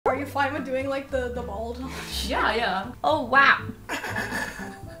you fine with doing like the bald? Yeah. Oh wow.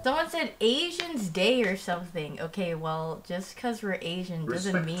 Someone said Asians Day or something. Okay, well, just because we're Asian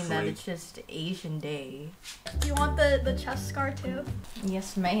doesn't mean that it's just Asian Day. Do you want the chest scar too?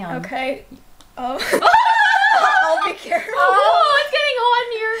 Yes, ma'am. Okay. I'll be careful. Oh, it's getting hot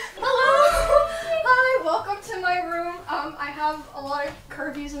in here. Hello. Hi, welcome to my room. I have a lot of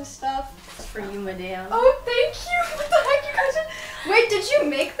curvies and stuff. It's for you, madame. Oh, thank you. What the heck, you guys are... Wait, did you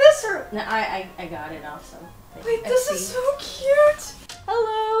make this or? No, I got it off, so. Wait, this is so cute.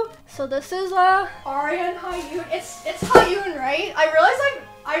 Hello. So this is Arya and Hayun. It's Hayun, right? I realize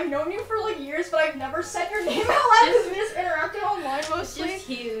I've known you for like years, but I've never said your name out loud because we just interacted online mostly. Just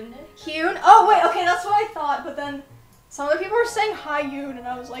Hyun. Hyun? Oh wait, okay, that's what I thought, but then some of the people were saying Hayun and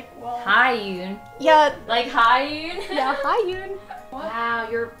I was like, well. Hayun. Yeah. Like Hayun? Yeah, Hayun. Wow,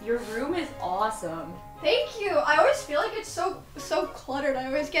 your room is awesome. Thank you. I always feel like it's so cluttered. I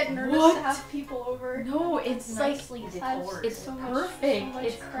always get nervous to have people over. No, it's nicely like decorated. it's so perfect. much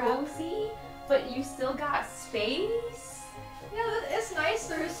It's crap. cozy, but you still got space. Yeah, it's nice.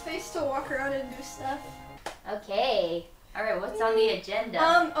 There's space to walk around and do stuff. Okay. All right, what's on the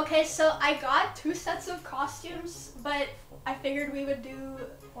agenda? Okay, so I got 2 sets of costumes, but I figured we would do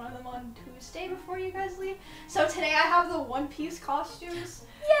one of them on Tuesday before you guys leave. So today I have the One Piece costumes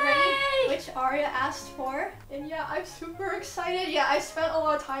ready, which Arya asked for. And yeah, I'm super excited. Yeah, I spent a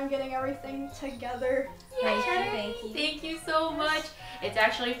lot of time getting everything together. Thank you. Thank you so much. It's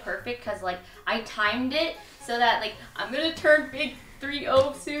actually perfect because like I timed it so that like I'm gonna turn big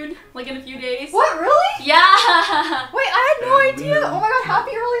 3-0 soon, like in a few days. What, really? Yeah. Wait, I had no idea. Oh my god,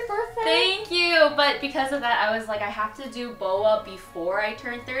 happy early birthday. Thank you. But because of that, I was like, I have to do Boa before I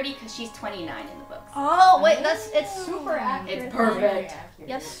turn 30 because she's 29 in the books. Oh, wait, it's super accurate. It's perfect.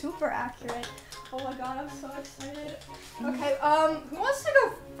 Yes, super accurate. Oh my god, I'm so excited. Okay, who wants to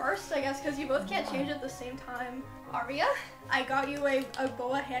go first, I guess, because you both can't change at the same time. Arya, I got you a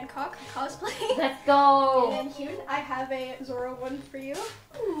Boa Hancock cosplay. Let's go. And then Hyun, I have a Zoro one for you.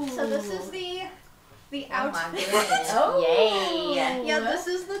 Ooh. So this is the outfit. Oh, yay. Yeah, this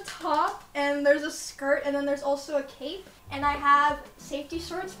is the top, and there's a skirt, and then there's also a cape. And I have safety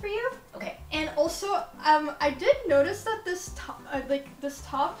swords for you. Okay. And also, I did notice that this top,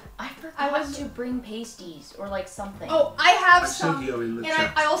 I forgot to bring pasties or like something. Oh, I have some. And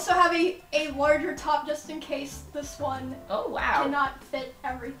I also have a larger top just in case this one Oh, wow. cannot fit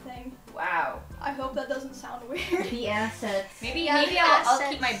everything. Wow. I hope that doesn't sound weird. The assets. Maybe Yeah, I'll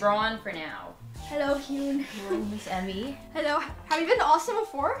assets. keep my bra on for now. Hello, Hyun. Miss Emmy. Hello. Have you been to Austin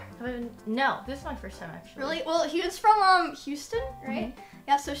before? No, this is my first time actually. Really? Well, Hyun's from Houston, right?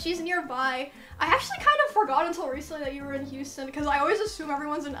 Yeah, so she's nearby. I actually kind of forgot until recently that you were in Houston because I always assume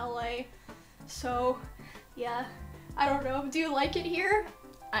everyone's in LA. So, yeah. I don't know. Do you like it here?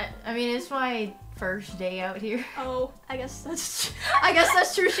 I mean, it's my first day out here. Oh, I guess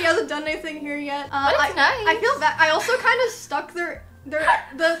that's true. She hasn't done anything here yet. But it's nice. I feel bad. I also kind of stuck there.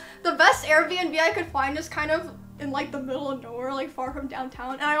 The best Airbnb I could find is kind of in like the middle of nowhere, like far from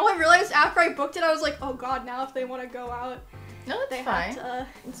downtown. And I only realized after I booked it, I was like, oh god, now if they want to go out, No, it's they fine. have to.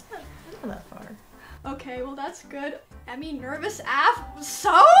 It's not that far. Okay, well that's good. Emmy, nervous af?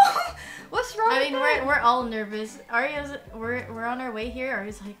 So? What's wrong? I mean, with that? we're all nervous. Arya's we're on our way here.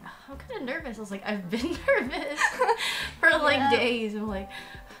 Arya's like, I'm kind of nervous. I was like, I've been nervous for like days. I'm like,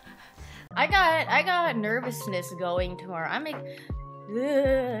 I got nervousness going tomorrow. I'm like,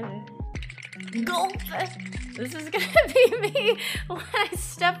 gulp. This is gonna be me when I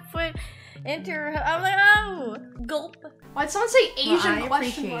step foot into her. I'm like, oh, gulp. Why'd someone say Asian Well, I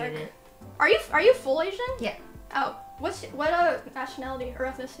question mark? appreciate it. Are you full Asian? Yeah. Oh, what nationality or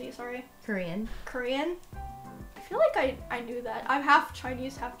ethnicity? Sorry. Korean. Korean? I feel like I knew that. I'm half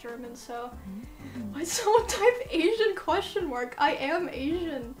Chinese, half German, so why'd someone type Asian question mark? I am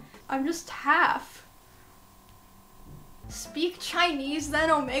Asian. I'm just half. Speak Chinese then,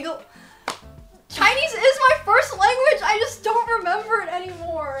 Omega. Chinese is my first language. I just don't remember it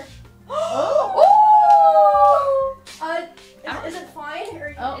anymore. Oh! Is it fine?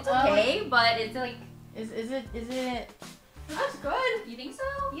 Or It's okay, but it's like. Is it? That's good. You think so?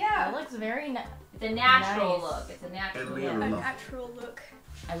 Yeah. That looks very nice. It's a natural Nice. look. It's a natural look. A natural look.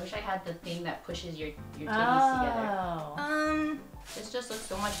 I wish I had the thing that pushes your titties together. Oh. This just looks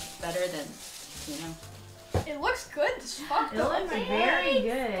so much better than, you know. It looks good as fuck. It looks very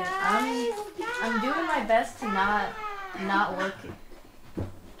good. I'm doing my best to not look.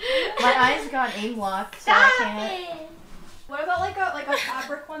 My eyes got aim lock, so I can't. What about like a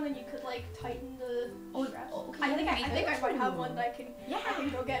fabric one that you could like tighten the straps? Okay, I think I might have one that I can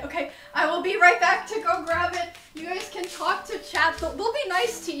go get. Okay, I will be right back to go grab it. You guys can talk to chat. They'll be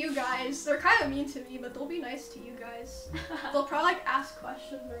nice to you guys. They're kind of mean to me, but they'll be nice to you guys. They'll probably like ask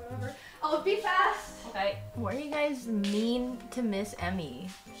questions or whatever. I'll be fast. Okay. Why are you guys mean to Miss Emmy?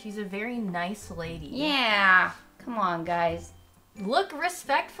 She's a very nice lady. Yeah. Come on, guys. Look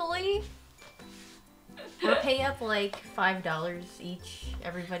respectfully. Or pay up like $5 each,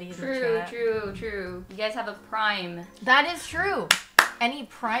 everybody in the chat. True. You guys have a Prime. That is true. Any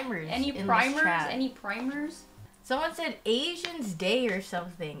primers? Any in primers? This chat? Any primers? Someone said Asians Day or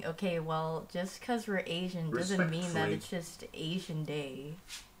something. Okay, well, just because we're Asian doesn't mean that it's just Asian Day.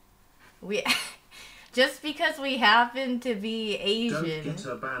 We just because we happen to be Asian. Don't get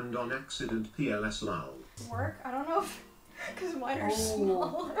her banned on accident, PLS lol. Work? I don't know if because mine are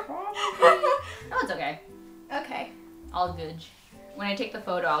smaller. No, it's okay. Okay. All good. When I take the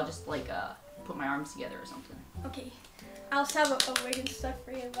photo, I'll just like put my arms together or something. Okay. I also have a wig and stuff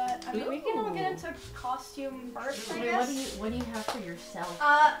for you, but I mean, we can all get into costume first, I guess. What do you have for yourself?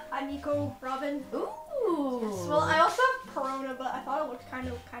 I'm Nico Robin. Ooh. Yes, well, I also have Corona, but I thought it looked kind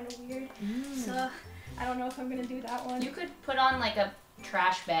of weird. So I don't know if I'm gonna do that one. You could put on like a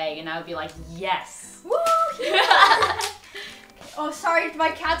trash bag, and I would be like, yes. Woo! Oh, sorry, my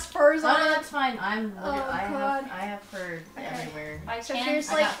cat's fur's on no, it. that's fine. I God. have fur everywhere. So here's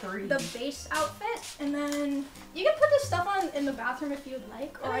like three. the base outfit, and then you can put this stuff on in the bathroom if you'd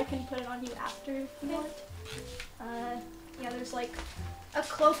like, or I can put it on you after if you want. Yeah, there's like a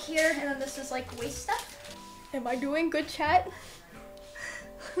cloak here, and then this is like waist stuff. Am I doing good, chat?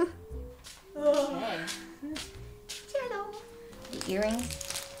 Okay. The earrings.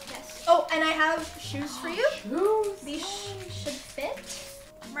 Yes. Oh, and I have shoes for you. Shoes. These should fit.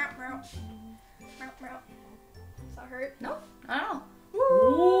 Does that hurt? No, I don't know.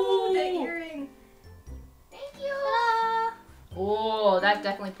 Woo! The earring. Thank you. Oh, that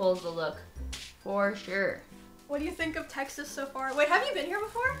definitely pulls the look. For sure. What do you think of Texas so far? Wait, have you been here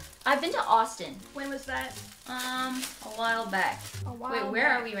before? I've been to Austin. When was that? A while back. A while Wait, where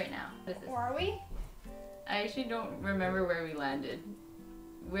back. are we right now? Where are we? I actually don't remember where we landed.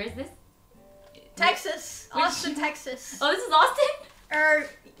 Where's this? Texas. Austin, Texas. Oh, this is Austin?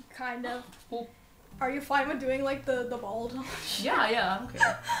 Kind of. Oh. Are you fine with doing like the bald? Yeah, I'm okay.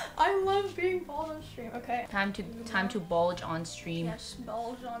 I love being bald on stream. Okay. Time to bulge on stream. Yes,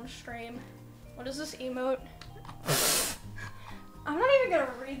 bulge on stream. What is this emote? I'm not even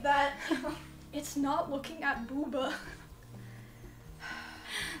gonna read that. It's not looking at booba.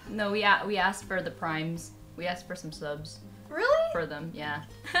 No, we asked for the primes. We asked for some subs. Really? For them, yeah.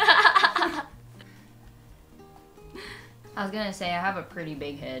 I was gonna say I have a pretty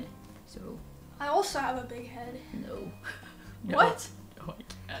big head, so. I also have a big head. No. What? No,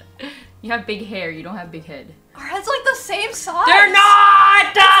 I can't. You have big hair. You don't have big head. Our heads like the same size. They're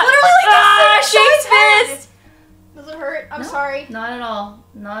not. It's literally the same Shakes size head. fist. Does it hurt? I'm No, sorry. Not at all.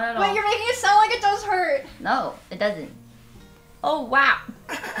 Not at all. Wait, you're making it sound like it does hurt. No, it doesn't. Oh wow.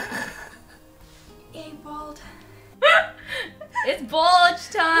 Yay, bald. It's bulge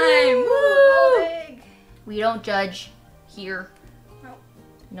time. Woo! Woo! Big. We don't judge here. No.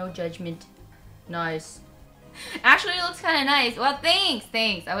 No judgment. Nice. Actually, it looks kind of nice. Well,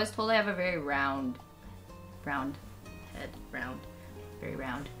 thanks. I was told I have a very round head. Very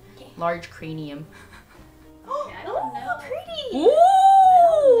round. Okay. Large cranium. Oh, I don't know. pretty.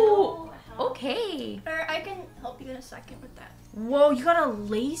 Ooh. Okay. Or I can help you in a second with that. Whoa, you got a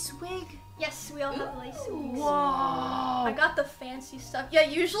lace wig? Yes, we all have lace wigs. Whoa. I got the fancy stuff. Yeah,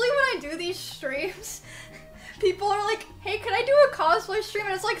 usually when I do these streams, people are like, hey, can I do a cosplay stream?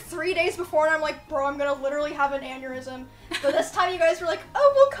 And it's like 3 days before, and I'm like, bro, I'm gonna literally have an aneurysm. But this time you guys were like,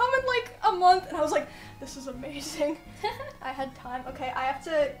 oh, we'll come in like a month. And I was like, this is amazing. I had time. Okay, I have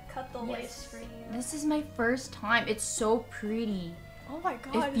to cut the lace for you. This is my first time. It's so pretty. Oh my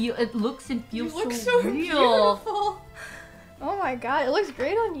god. It looks and You feels look so so real. beautiful. Oh my god, it looks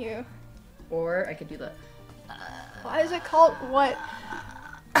great on you. Or I could do the. Why is it called what?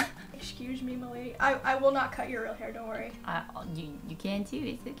 Excuse me, milady. I will not cut your real hair, don't worry. You can too.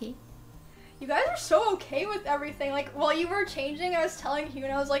 It's okay. You guys are so okay with everything. Like, while you were changing, I was telling Hugh,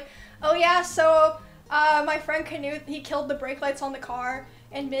 and I was like, oh yeah, so my friend Canute, he killed the brake lights on the car,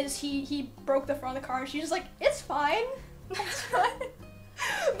 and Miz, he broke the front of the car, and she's just like, it's fine. It's fine.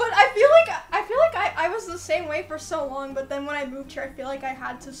 But I feel like I was the same way for so long, but then when I moved here, I feel like I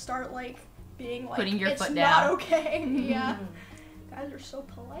had to start like being like, putting your it's foot not down. okay. Yeah. Guys are so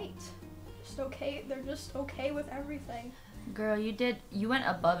polite. Just okay. They're just okay with everything. Girl, you went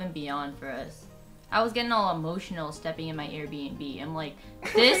above and beyond for us. I was getting all emotional stepping in my Airbnb. I'm like,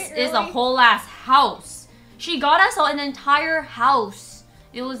 this is a whole ass house. She got us an entire house.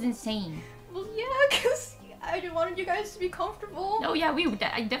 It was insane. Well, yeah, because I just wanted you guys to be comfortable. Oh yeah,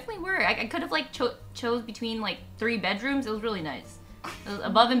 I definitely were. I could have like chose between like 3 bedrooms. It was really nice. It was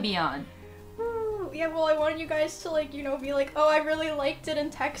above and beyond. Yeah, well, I wanted you guys to, like, you know, be like, oh, I really liked it in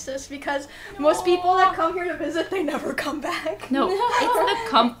Texas, because most people that come here to visit, they never come back. No, it's the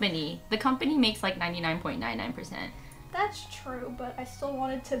company. The company makes like 99.99%. That's true, but I still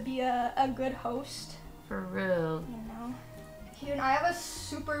wanted to be a good host. For real. You know? Here, I have a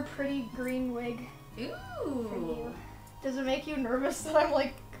super pretty green wig for Ooh. you. Does it make you nervous that I'm,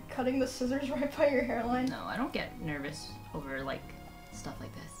 like, cutting the scissors right by your hairline? No, I don't get nervous over like stuff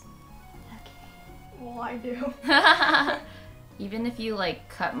like this. Well, I do. Even if you like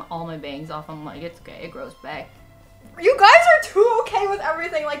cut all my bangs off, I'm like, it's okay, it grows back. You guys are too okay with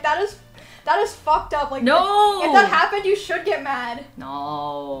everything. Like, that is fucked up. Like, no! If that happened, you should get mad.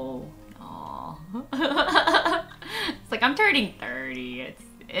 No. It's like I'm turning 30.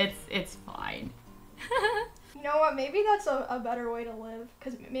 It's fine. You know what? Maybe that's a better way to live.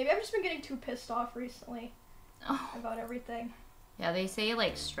 Because maybe I've just been getting too pissed off recently about everything. Yeah, they say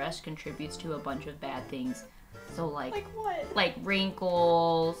like stress contributes to a bunch of bad things. So like what? Like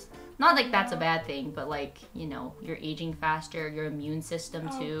wrinkles. Not like that's a bad thing, but like, you know, you're aging faster, your immune system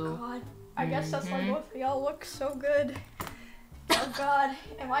too. Oh god. I guess that's why both of y'all look so good. Oh god.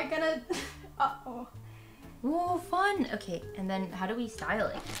 Am I gonna... Uh-oh. Whoa, fun. Okay, and then how do we style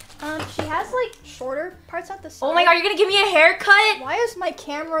it? She has like shorter parts at the side. Oh my god, you're gonna give me a haircut? Why is my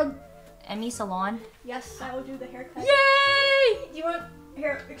camera... Emmy Salon? Yes, I will do the haircut. Yay! You want...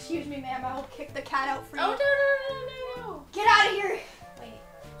 Here, excuse me, ma'am. I will kick the cat out for you. Oh, no. Get out of here! Wait.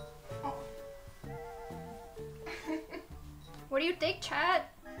 Oh. What do you think,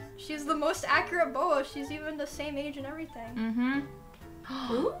 chat? She's the most accurate boa. She's even the same age and everything. Mm-hmm.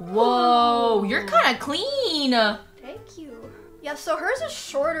 Whoa, you're kind of clean. Thank you. Yeah, so hers is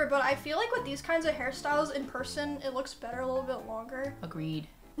shorter, but I feel like with these kinds of hairstyles in person, it looks better a little bit longer. Agreed.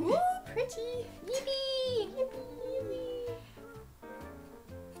 Ooh, pretty. Yippee! Yippee!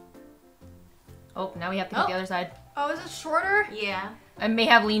 Oh, now we have to get the other side. Oh, is it shorter? Yeah. I may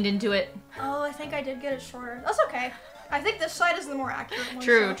have leaned into it. Oh, I think I did get it shorter. That's okay. I think this side is the more accurate one.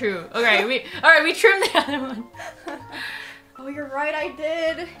 True, so. true. Okay, we trimmed the other one. Oh, you're right, I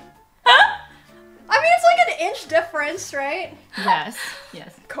did. I mean, it's like an inch difference, right? Yes,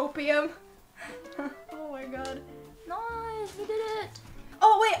 yes. Copium. Oh my god. Nice, we did it.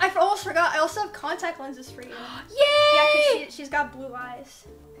 Oh wait, I almost forgot. I also have contact lenses for you. Yay! Yeah, because she's got blue eyes.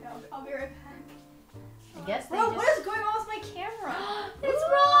 Okay, I'll be right back. I guess they Bro, just... what is going on with my camera? It's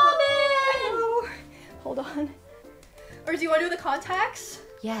Robin! Hello. Hold on. Or do you want to do the contacts?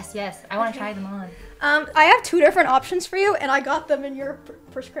 Yes, yes. I want to try them on. I have 2 different options for you, and I got them in your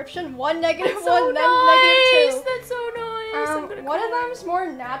prescription. One negative, That's one, so then nice. negative 2. That's so nice. One of them's more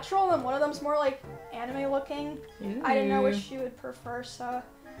natural, and one of them's more like anime looking. Ooh. I didn't know which you would prefer, so.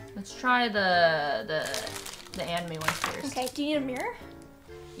 Let's try the anime one first. Okay, do you need a mirror?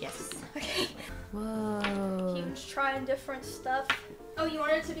 Yes. Okay. Whoa. Huge trying different stuff. Oh, you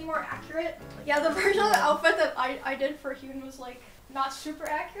wanted it to be more accurate? Yeah, the version of the outfit that I did for Hune was like not super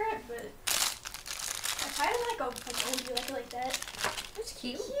accurate, but I kind of like like that. That's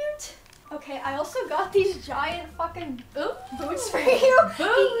cute. Cute. Okay, I also got these giant fucking boots for you.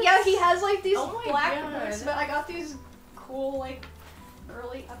 He has like these black boots, but I got these cool like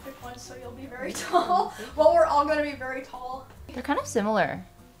early epic ones, so you'll be very tall. Well, we're all gonna be very tall. They're kind of similar.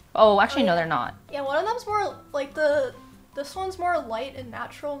 Oh, actually, no, they're not. Yeah, one of them's more like this one's more light and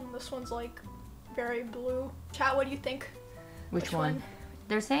natural, and this one's like very blue. Chat, what do you think? Which one?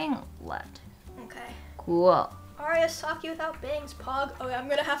 They're saying left. Okay. Cool. Aria Saki without bangs, Pog. Oh, yeah, I'm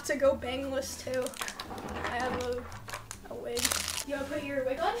gonna have to go bangless too. I have a wig. You wanna put your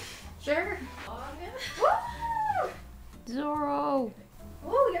wig on? Sure. Woo! Zoro.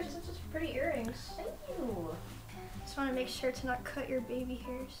 Whoa, you have such pretty earrings. Thank you. Just wanna make sure to not cut your baby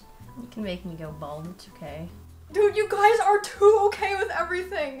hairs. You can make me go bald. It's okay. Dude, you guys are too okay with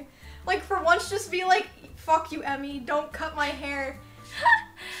everything. Like, for once, just be like, fuck you, Emmy, don't cut my hair.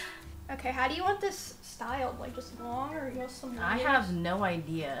 Okay, how do you want this styled? Like, just long, or you want some I layers? have no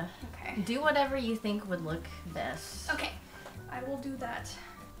idea. Okay. Do whatever you think would look best. Okay, I will do that.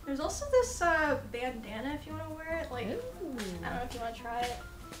 There's also this bandana if you want to wear it. Like, Ooh. I don't know if you want to try it.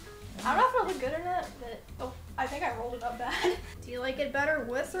 I don't know if it'll look good or not, but oh, I think I rolled it up bad. Do you like it better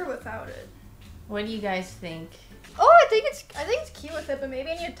with or without it? What do you guys think? Oh, I think it's cute with it, but maybe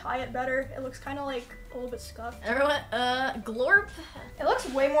I need to tie it better. It looks kind of like a little bit scuffed. Everyone, glorp. It looks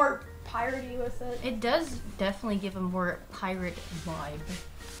way more piratey with it. It does definitely give a more pirate vibe.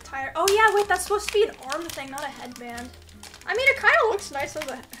 Tired. Oh yeah, wait, that's supposed to be an arm thing, not a headband. I mean, it kind of looks nice as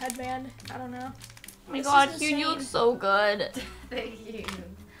a headband. I don't know. Oh my god, you look so good. Thank you.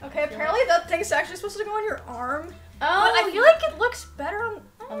 Okay, apparently that thing's actually supposed to go on your arm. Oh, I feel like it looks better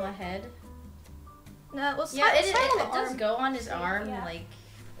on my head. No, let's Yeah, try, it on the does arm. go on his arm, Yeah. like.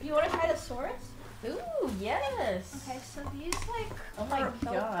 You want to try the swords? Ooh, yes. Okay, so these like. Oh my are a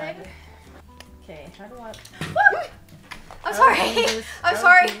belt god. thing. Okay, how do I? I'm sorry. I'm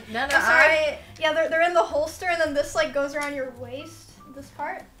sorry. No, I'm sorry. Yeah, they're in the holster, and then this like goes around your waist. This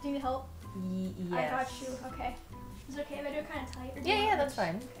part. Do you need help? Yes. I got you. Okay. Is it okay if I do it kind of tight? Or do you Yeah, want that's this?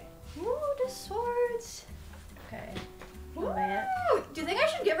 fine. Okay. Ooh, the swords. Okay. Ooh. Oh, man. Do you think I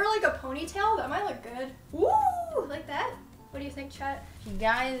should give her like a ponytail? That might look good. Ooh, like that. What do you think, chat? If you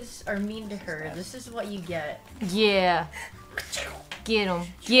guys are mean to her, this is what you get. Yeah. Get him.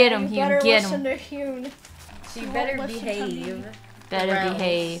 Get him, You Hugh. better Get him. listen to Hune. So you Don't better listen to behave. me. Better or else.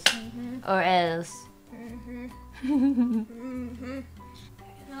 behave. Or else. And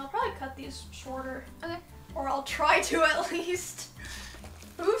then I'll probably cut these shorter. Okay. Or I'll try to at least.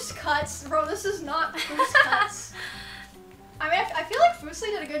 Foos cuts. Bro, this is not Foos cuts. I mean, I feel like Foosly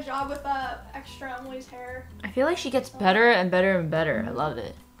did a good job with extra Emily's hair. I feel like she gets better and better and better. I love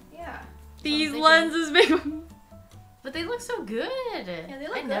it. Yeah. These thinking. lenses make But they look so good. Yeah, they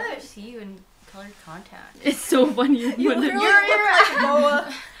look I never good. see you in colored contacts. It's so funny. You literally look like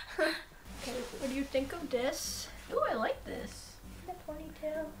Boa. Okay, what do you think of this? Ooh, I like this. The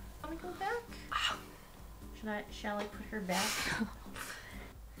ponytail. Want to go back? Shall I put her back?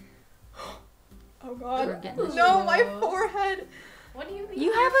 Oh god. We're getting this No, my forehead. What do you mean? You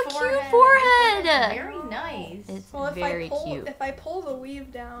your have a cute forehead. Very nice. It's Well, very cute. If I pull the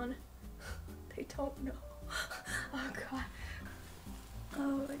weave down, they don't know. Oh god.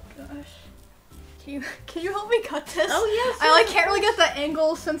 Oh my gosh. Can you help me cut this? Oh yes. I like can't really get the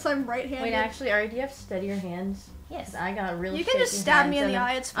angle since I'm right-handed. Wait, actually, Ari, do you have steadier hands? Yes. I got really. You can just shaky stab hands me in and the I'm-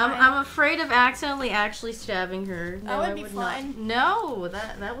 eye. It's fine. I'm afraid of accidentally actually stabbing her. No, That would be not. fine. No,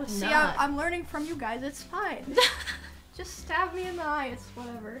 that was See, not. I'm learning from you guys. It's fine. Just stab me in the eye. It's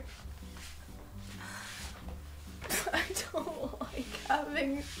whatever. I don't like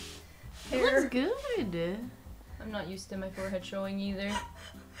having It hair. looks good. I'm not used to my forehead showing either.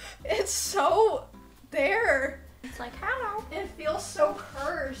 It's so there. It's like, how? It feels so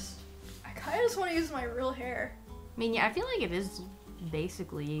cursed. I kind of just want to use my real hair. I mean, yeah, I feel like it is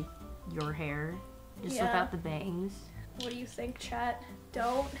basically your hair, just Yeah. without the bangs. What do you think, chat?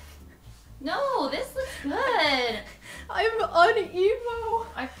 Don't. No, this looks good. I'm unevo.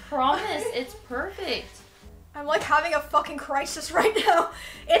 I promise, it's perfect. I'm like having a fucking crisis right now.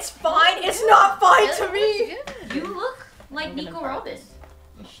 It's fine. It's not fine to me. You look like I'm gonna Nico borrow Robin.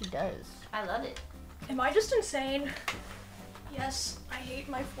 Yes, she does. I love it. Am I just insane? Yes, I hate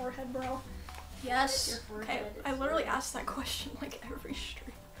my forehead, bro. Yes. Your forehead Okay, is I literally ask that question like every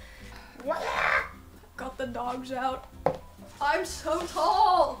stream. Got the dogs out. I'm so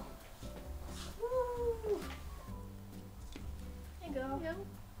tall. Woo. There you go.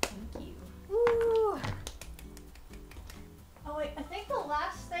 Thank you. Woo. Oh wait, I think the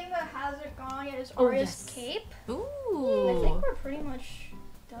last thing that hasn't gone yet is Oh, Arya's yes. cape. Ooh. I think we're pretty much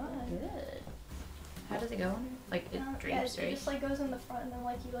done. Good. How does it go? Like it Yeah, drapes, it right? just like goes in the front and then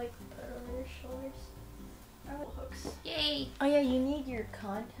like you like put it over your shoulders. Little hooks. Yay! Oh yeah, you need your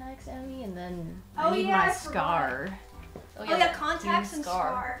contacts, Emmy, and then Oh, I need yeah, my I forgot. scar. Oh yeah, contacts and scar.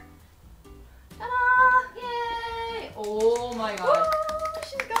 scar. Ta-da! Yay! Oh my god. Woo!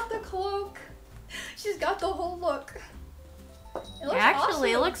 She's got the cloak. She's got the whole look. It looks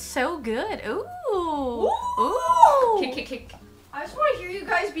Actually, it awesome. looks so good. Ooh. Ooh. Kick, kick, kick. I just want to hear you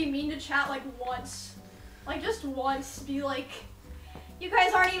guys be mean to chat like once. Like just once. Be like, you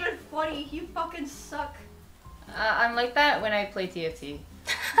guys aren't even funny. You fucking suck. I'm like that when I play TFT.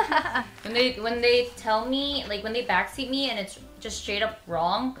 when they tell me, like when they backseat me and it's just straight up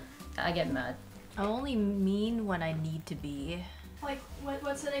wrong, I get mad. I'm only mean when I need to be. Like,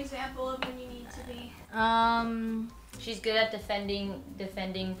 what's an example of when you need to be? She's good at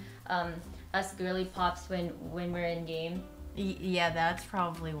defending us girly pops when we're in game. Yeah, that's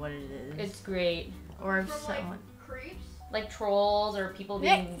probably what it is. It's great. Or if From like someone. creeps? Like trolls or people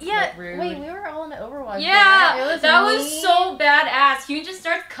being Yeah, like, rude. wait, we were all in Overwatch. Yeah, It that me. was so badass. You just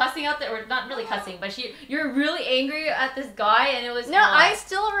start cussing out or not really cussing, but you're really angry at this guy, and it was No, hot. I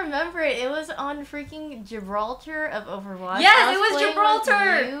still remember it. It was on freaking Gibraltar of Overwatch. Yes, I it was playing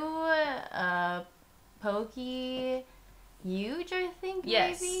Gibraltar! with you, Pokey, Huge, I think.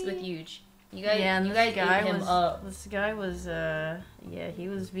 Yes, maybe? with huge. You guys, Yeah, and you guys ate him up. This guy was, yeah, he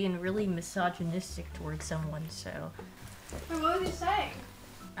was being really misogynistic towards someone, so. Wait, what was he saying?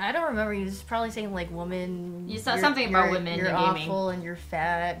 I don't remember, he was probably saying, like, woman. You saw something about women you're in gaming. awful and you're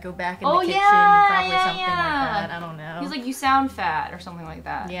fat, go back in Oh, the kitchen, yeah, probably yeah, something yeah. like that, I don't know. He was like, you sound fat, or something like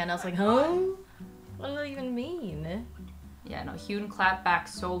that. Yeah, and I was like, huh? What does that even mean? Yeah, no, Hune clapped back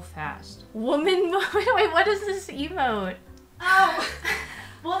so fast. Woman, wait, what is this emote? Oh!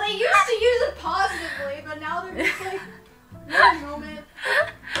 Well, they used to use it positively, but now they're just like, one moment.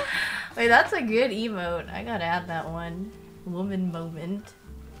 Wait, that's a good emote. I gotta add that one. Woman moment.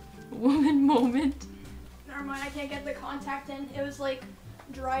 Woman moment. Never mind, I can't get the contact in. It was like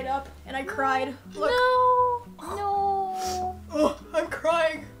dried up, and I cried. Look. No! No! Oh, I'm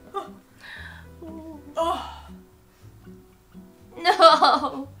crying. Oh.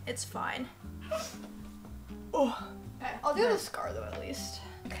 No! It's fine. Oh. Okay, I'll do the scar though at least.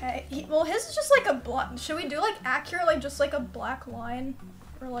 Okay, well his is just like a black, should we do like accurate, like just like a black line?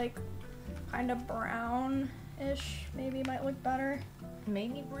 Or like kind of brown-ish, maybe might look better.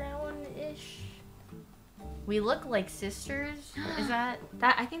 Maybe brown-ish. We look like sisters. Is that?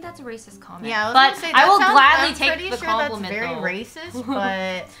 I think that's a racist comment. Yeah, but say, I will sounds, gladly I'm take pretty the sure compliment. That's very though. racist,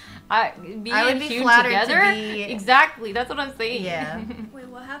 but Me I would and be Hune flattered to together. be- Exactly, that's what I'm saying. Yeah. Wait,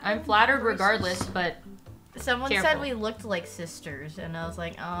 what happened? I'm flattered Racist? regardless, but someone said Careful. we looked like sisters, and I was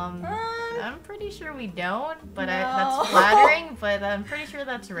like, I'm pretty sure we don't. But No. that's flattering. But I'm pretty sure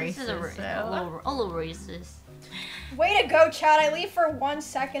that's racist. this is a little racist. Way to go, Chad. I leave for 1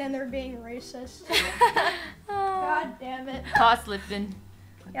 second and they're being racist. God damn it. Toss Lipton.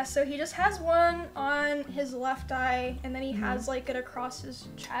 Yeah, so he just has one on his left eye, and then he has like it across his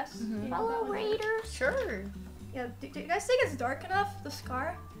chest. You know, that one? Raiders. Sure. Yeah, do you guys think it's dark enough, the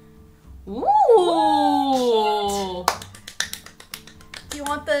scar? Ooh. Do you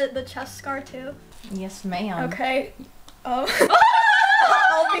want the chest scar too? Yes, ma'am. Okay. I'll be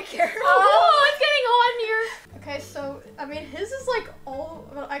careful. Oh, it's getting hot in here. Okay, so I mean his is like all.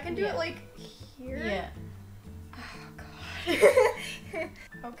 Well, I can do it like here. Yeah. Oh god.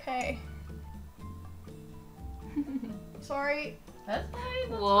 Okay. Sorry. That's fine.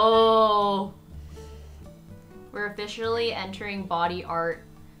 Whoa. We're officially entering body art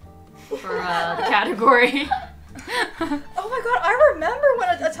for the category. Oh my god, I remember when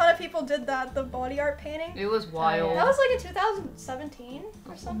a ton of people did that, the body art painting. It was wild. That was like in 2017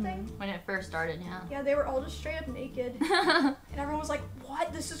 or something. When it first started, yeah. Yeah, they were all just straight up naked. And everyone was like,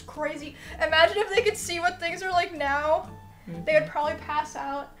 what? This is crazy. Imagine if they could see what things are like now. They would probably pass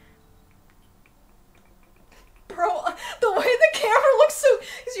out. Bro, the way the camera looks so...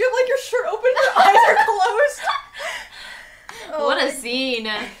 Because you have like your shirt open and your eyes are closed. Oh What a my- scene.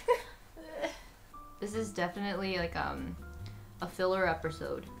 This is definitely like a filler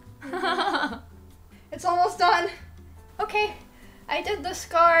episode. It's almost done. Okay, I did the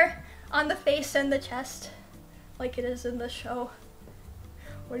scar on the face and the chest. Like it is in the show.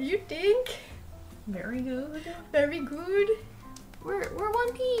 What do you think? Very good. Very good. We're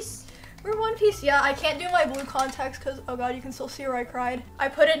one piece. We're one piece. Yeah, I can't do my blue contacts because, oh god, you can still see where I cried. I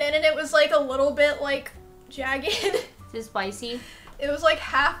put it in and it was like a little bit like jagged. Is it spicy? It was like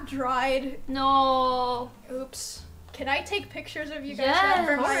half dried. No. Oops. Can I take pictures of you guys Yes, now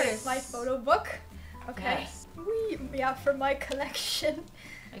for of my course. photo book? Okay. Yes. Whee! Yeah, for my collection.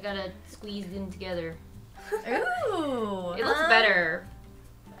 I gotta squeeze them together. Ooh. It looks better.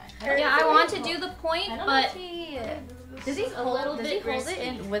 Yeah, I want to do the point, but Does he a hold? little Does he bit hold it risky.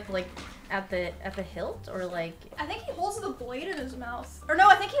 in with like at the hilt or like? I think he holds the blade in his mouth. Or no,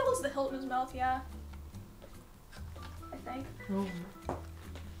 I think he holds the hilt in his mouth, yeah. I think.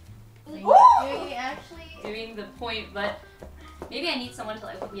 He actually. doing the point, but maybe I need someone to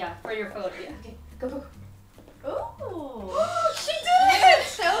like, yeah, for your photo. Yeah. Okay, go. Ooh. She did it!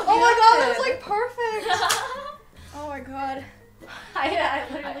 So Oh my god, that was good. like perfect. Oh my god. I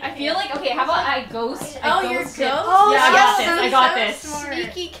literally. I feel like, okay, how about I ghost? Oh, I you're ghost ghost? it. Oh, Yeah, I got yes, this. I got so this. smart.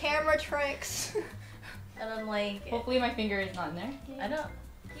 Sneaky camera tricks. And then like. Hopefully my finger is not in there. I don't.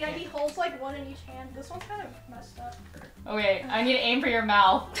 Yeah, he holds like one in each hand. This one's kind of messed up. Okay, I need to aim for your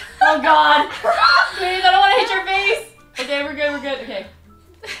mouth. Oh god! Please, I don't want to hit your face! Okay, we're good, okay.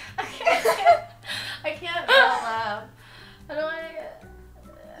 I can't laugh. How do I?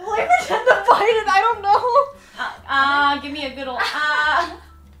 Well, I pretend to bite it, I don't know. Give me a good ol'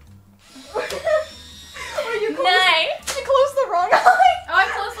 Oh, you closed, Nice! you closed the wrong eye. Oh, I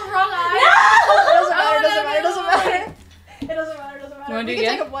closed the wrong eye. It doesn't matter, Oh, it doesn't matter, it no, doesn't no, matter. It doesn't matter, it doesn't matter. You wanna We do can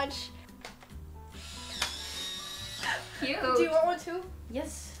again? take a bunch. Cute. Do you want one too?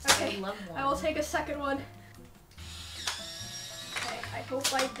 Yes. Okay, I love one. I will take a second one. Okay, I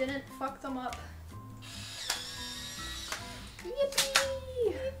hope I didn't fuck them up.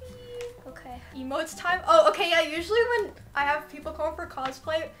 Yippee! Okay, emotes time. Oh, okay, yeah, usually when I have people come for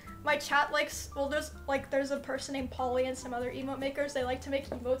cosplay, my chat likes, well, there's a person named Polly and some other emote makers. They like to make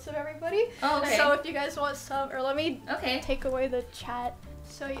emotes of everybody. Oh, okay. So if you guys want some, or let me Okay. take away the chat.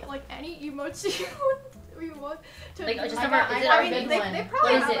 So like any emotes you want to. Like just I our, got is it our a big big one? one. They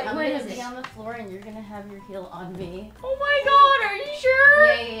probably What is have it? like, I'm What gonna is be it? on the floor and you're gonna have your heel on me. Oh my god, are you sure?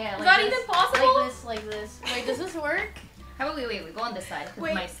 Yeah. Is that even possible? Like this. Wait, does this work? How about we go on this side because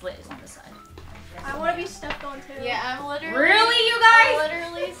Wait. my slit is on this side. I want to be stepped on too. Yeah, I'm literally. Really, you I guys?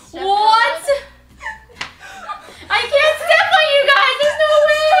 literally stepped What? on- I can't step on you guys. There's no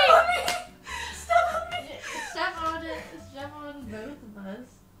way. Step on me. Step on it. Step on both of us.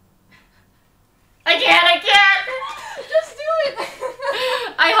 I can't. Just do it.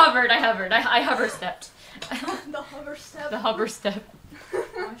 I hovered. I hover stepped. The hover step. The hover step.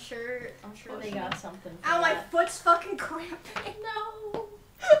 I'm sure they got something. For Ow, my that. foot's fucking cramping. No.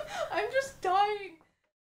 I'm just dying.